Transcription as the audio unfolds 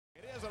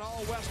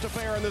West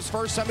affair in this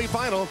first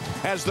semifinal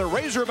as the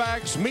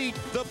Razorbacks meet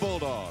the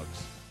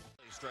Bulldogs.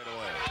 Straight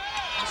away.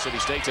 Mississippi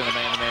State's in a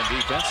man-to-man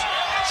defense.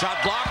 Shot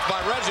blocked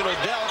by Reginald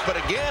Delk, but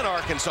again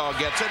Arkansas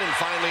gets it, and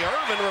finally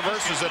Irvin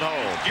reverses it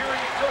home.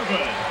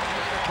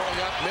 Pulling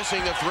up,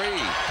 missing a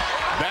three.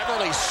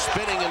 Beverly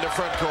spinning into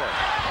front court.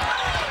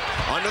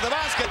 Under the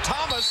basket,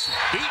 Thomas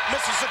beat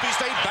Mississippi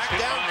State back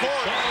down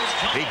court.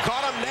 He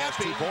caught him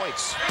napping. 2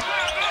 points.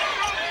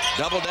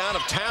 Double down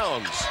of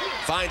Towns.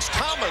 Finds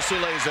Thomas, who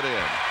lays it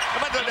in.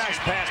 How about the nice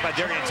pass by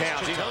Darian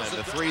Towns? He knows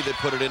the three that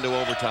put it into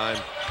overtime.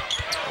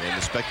 And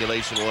the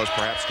speculation was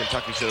perhaps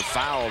Kentucky should have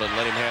fouled and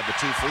let him have the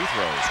 2 free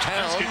throws.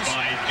 Towns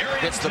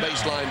hits the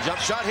baseline jump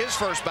shot, his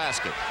first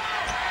basket.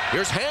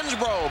 Here's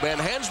Hansbrough. Ben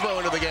Hansbrough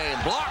into the game.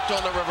 Blocked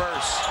on the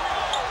reverse.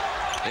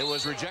 It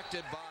was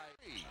rejected by...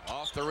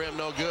 Off the rim,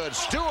 no good.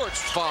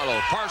 Stewart's follow,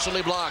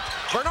 partially blocked.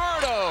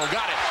 Bernardo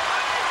got it.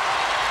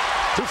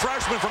 2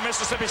 freshmen from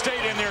Mississippi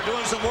State in there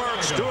doing some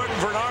work. Stewart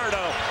and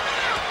Bernardo.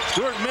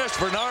 Stewart missed.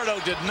 Bernardo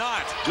did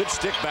not. Good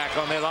stick back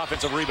on that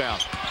offensive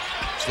rebound.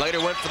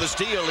 Slater went for the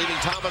steal, leaving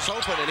Thomas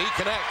open, and he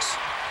connects.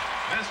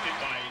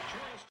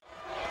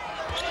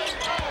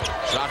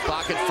 Shot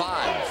clock at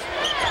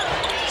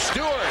 5.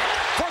 Stewart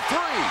for 3.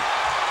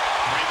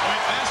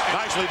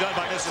 Nicely done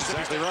by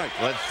Mississippi. Exactly right.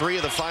 But 3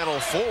 of the final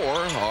 4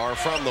 are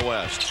from the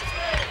West.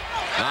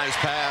 Nice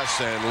pass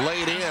and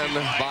laid in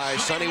by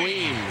Sonny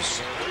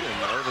Weems.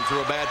 And Irvin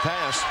threw a bad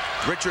pass.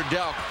 Richard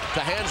Delk to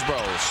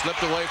Hansbrough.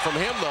 Slipped away from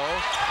him, though.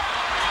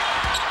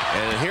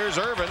 And here's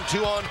Irvin,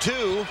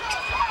 2-on-2.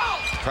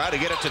 Tried to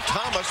get it to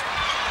Thomas.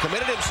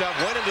 Committed himself,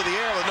 went into the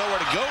air with nowhere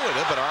to go with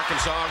it, but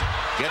Arkansas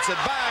gets it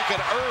back,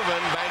 and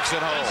Irvin banks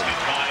it home.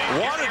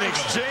 What an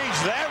exchange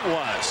that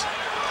was.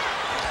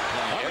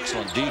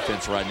 Excellent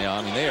defense right now.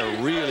 I mean, they are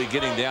really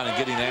getting down and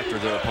getting after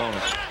their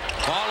opponent.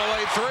 All the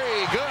way 3,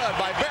 good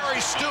by Barry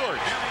Stewart.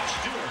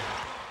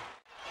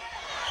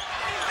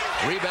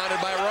 Rebounded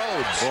by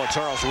Rhodes. Boy,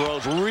 Charles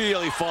Rhodes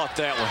really fought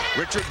that one.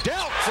 Richard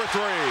Delk for 3.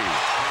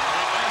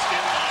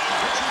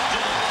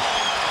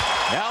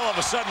 Now all of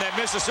a sudden that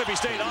Mississippi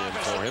State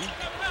offense for him.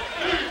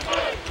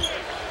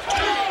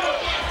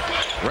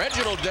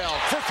 Reginald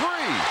Delk for 3.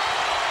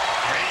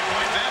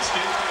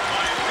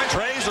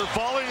 Trays are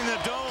falling in the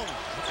dome.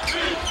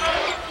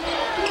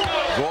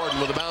 Gordon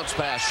with a bounce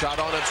pass, shot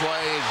on its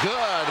way,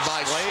 good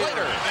by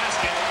Slater.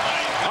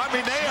 I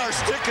mean, they are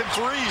sticking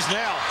threes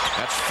now.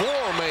 That's 4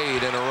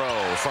 made in a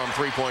row from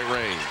 3-point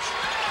range.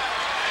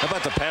 How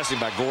about the passing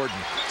by Gordon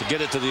to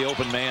get it to the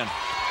open man?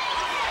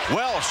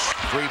 Welsh,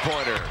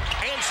 3-pointer.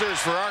 Answers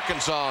for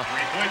Arkansas.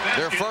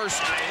 Their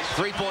first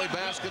 3-point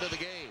basket of the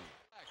game.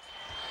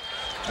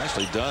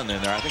 Nicely done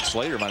in there. I think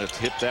Slater might have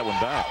tipped that one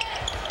back.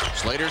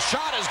 Slater's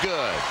shot is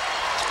good.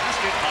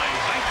 Basket by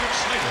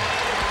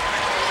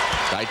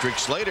Dietrich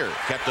Slater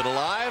kept it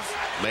alive,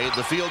 made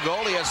the field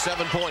goal. He has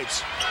 7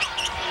 points.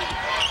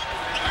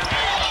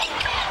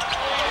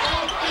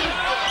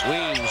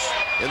 Weems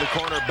in the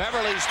corner.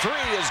 Beverly's 3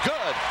 is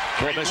good.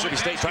 Well, Mississippi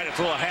State tried to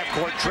throw a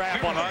half-court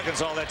trap on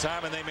Arkansas that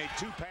time, and they made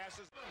 2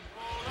 passes.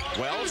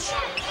 Welsh.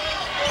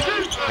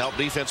 Help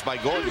defense by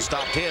Gordon,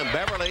 stopped him.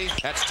 Beverly,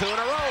 that's 2 in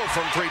a row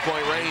from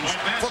 3-point range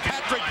for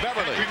Patrick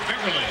Beverly.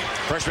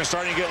 Freshman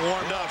starting to get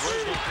warmed up.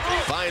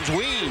 Finds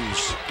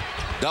Weems.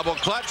 Double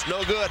clutch,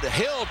 no good.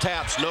 Hill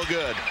taps, no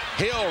good.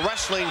 Hill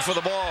wrestling for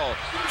the ball.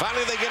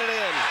 Finally, they get it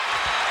in.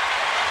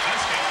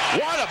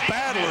 What a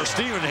battler,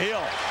 Stephen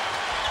Hill.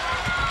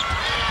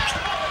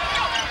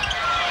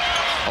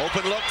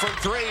 Open look from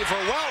 3 for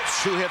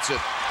Welch, who hits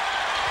it.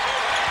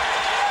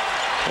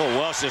 Well,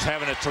 Welch is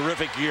having a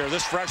terrific year.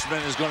 This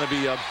freshman is going to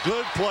be a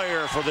good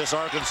player for this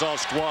Arkansas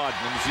squad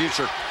in the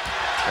future.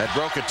 That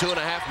broke a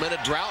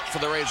 2.5-minute drought for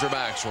the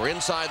Razorbacks. We're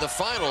inside the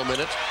final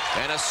minute,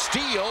 and a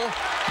steal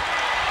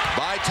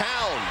by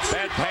Towns.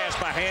 Bad pass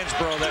by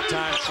Hansbrough that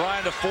time,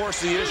 trying to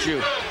force the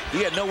issue.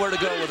 He had nowhere to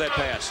go with that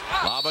pass.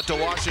 Lob it to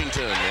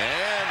Washington,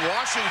 and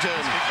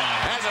Washington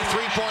has a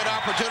 3-point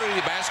opportunity.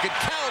 Basket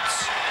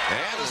counts,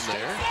 and is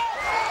there.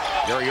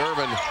 Gary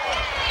Irvin,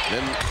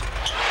 then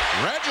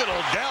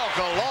Reginald Delk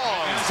a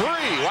long 3.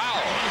 Wow,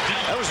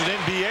 that was an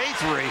NBA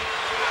 3.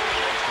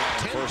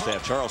 First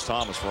half, Charles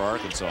Thomas for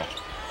Arkansas.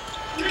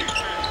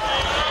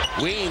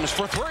 Weems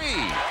for 3.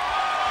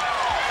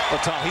 Well,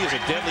 Tom, he is a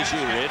deadly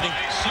shooter, isn't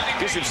he?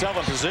 Gets himself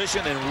in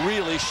position and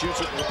really shoots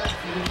it.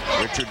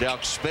 Richard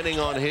Delk spinning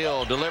on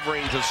Hill,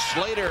 delivering to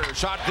Slater.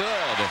 Shot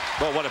good.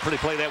 Well, what a pretty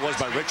play that was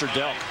by Richard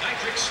Delk.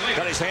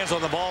 Got his hands on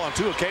the ball on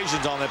 2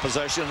 occasions on that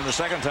possession, and the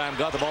second time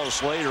got the ball to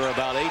Slater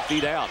about 8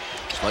 feet out.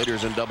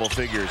 Slater's in double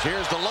figures.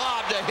 Here's the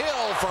lob to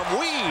Hill from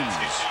Weems.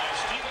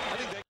 I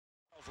think they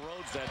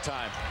Rhodes that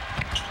time.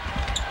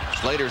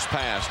 Slater's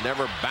pass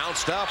never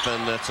bounced up,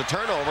 and it's a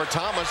turnover.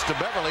 Thomas to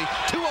Beverly.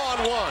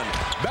 2-on-1.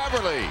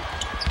 Beverly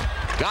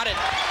got it.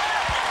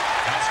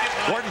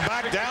 Gordon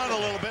back down a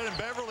little bit, and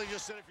Beverly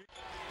just said,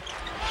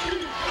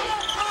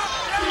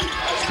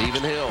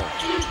 Stephen Hill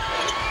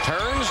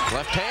turns,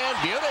 left hand,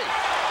 beauty.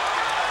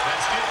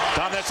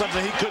 Tom, that's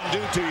something he couldn't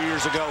do 2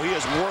 years ago. He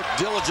has worked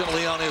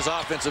diligently on his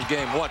offensive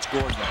game. Watch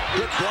Gordon.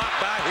 Good block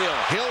by Hill.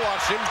 Hill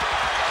watched him.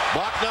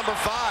 Block number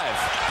 5.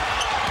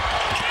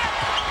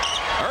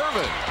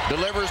 Irvin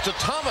delivers to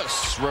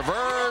Thomas.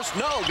 Reverse.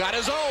 No, got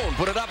his own.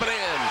 Put it up and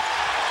in.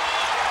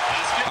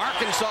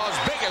 Arkansas's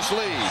biggest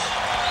lead.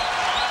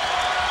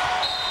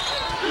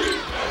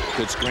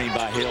 Good screen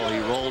by Hill. He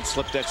rolled,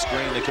 slipped that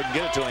screen. They couldn't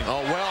get it to him.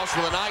 Oh, Welsh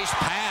with a nice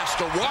pass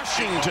to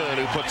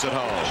Washington, who puts it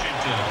home.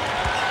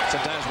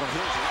 Sometimes when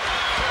Hill's...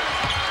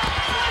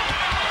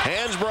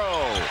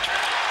 Hansbrough.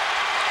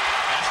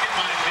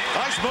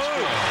 Nice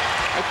move.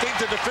 I think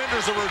the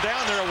defenders that were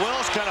down there,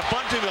 Wells kind of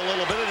bumped him a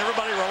little bit, and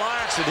everybody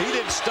relaxed, and he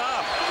didn't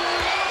stop.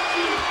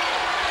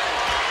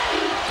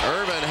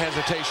 Irvin,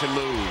 hesitation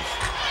move.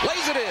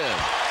 Lays it in.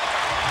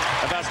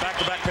 About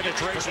back-to-back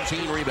penetration.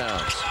 13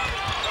 rebounds.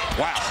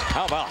 Wow,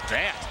 how about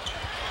that?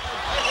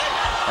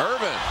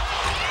 Irvin.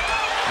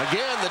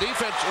 Again, the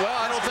defense, well,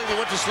 I don't think he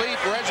went to sleep.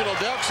 Reginald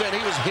Delk said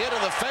he was hit in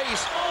the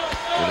face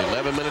with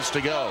 11 minutes to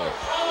go.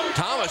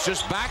 Thomas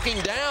just backing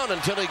down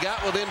until he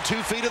got within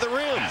 2 feet of the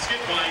rim.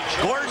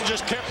 Gordon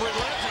just kept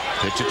relenting.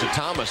 Pitch it to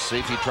Thomas, see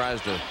if he tries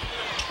to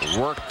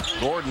work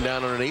Gordon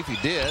down underneath. He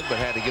did,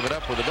 but had to give it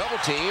up with a double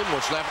team,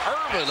 which left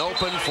Irvin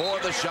open for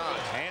the shot.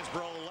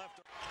 Hansbrough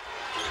left.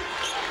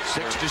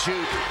 6 to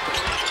shoot.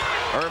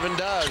 Irvin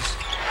does.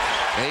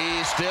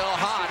 He's still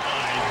hot.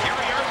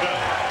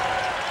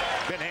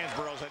 Ben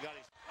Hansborough's got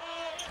his...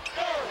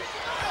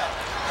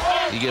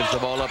 He gives the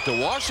ball up to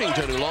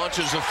Washington, who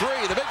launches a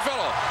 3. The big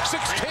fellow,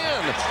 6'10",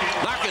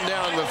 knocking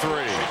down the 3.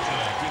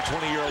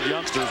 20-year-old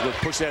youngsters would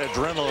push that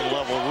adrenaline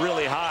level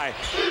really high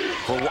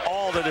for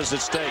all that is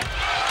at stake.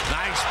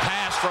 Nice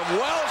pass from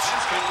Welsh,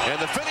 and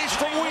the finish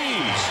from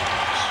Weems.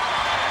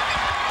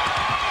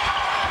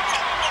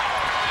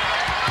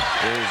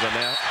 Here's an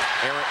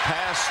errant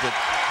pass that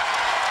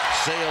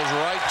sails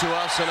right to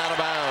us and out of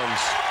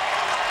bounds.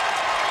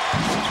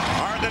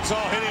 Arkansas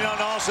hitting on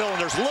all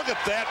cylinders. Look at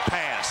that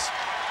pass.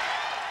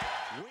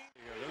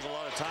 There's a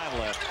lot of time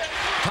left.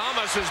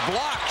 Thomas is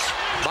blocked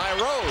by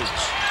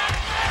Rhodes.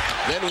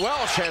 Then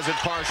Welsh has it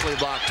partially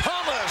blocked.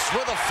 Thomas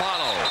with a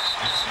follow.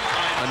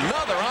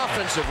 Another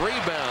offensive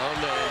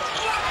rebound.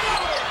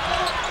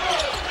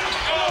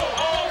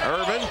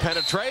 Irvin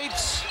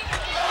penetrates.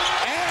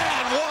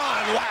 And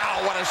one.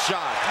 Wow, what a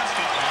shot.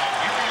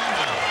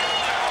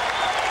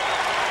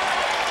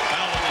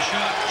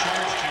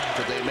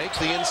 Could they make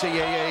the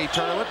NCAA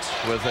tournament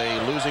with a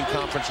losing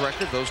conference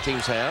record? Those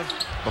teams have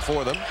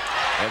before them.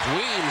 As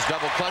Weems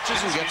double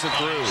clutches and gets it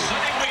through.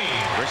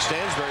 Rick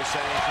Stansbury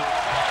saying through.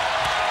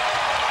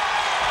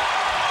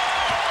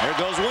 There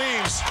goes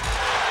Weems.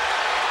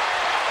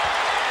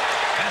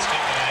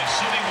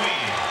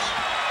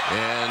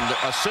 And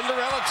a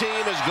Cinderella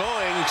team is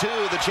going to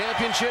the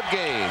championship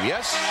game.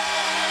 Yes,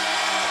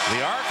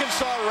 the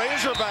Arkansas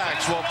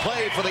Razorbacks will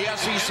play for the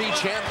SEC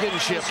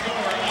championship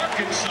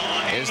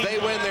as they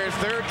win their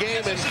 3rd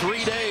game in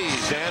 3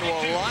 days and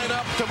will line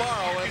up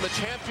tomorrow in the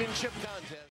championship contest.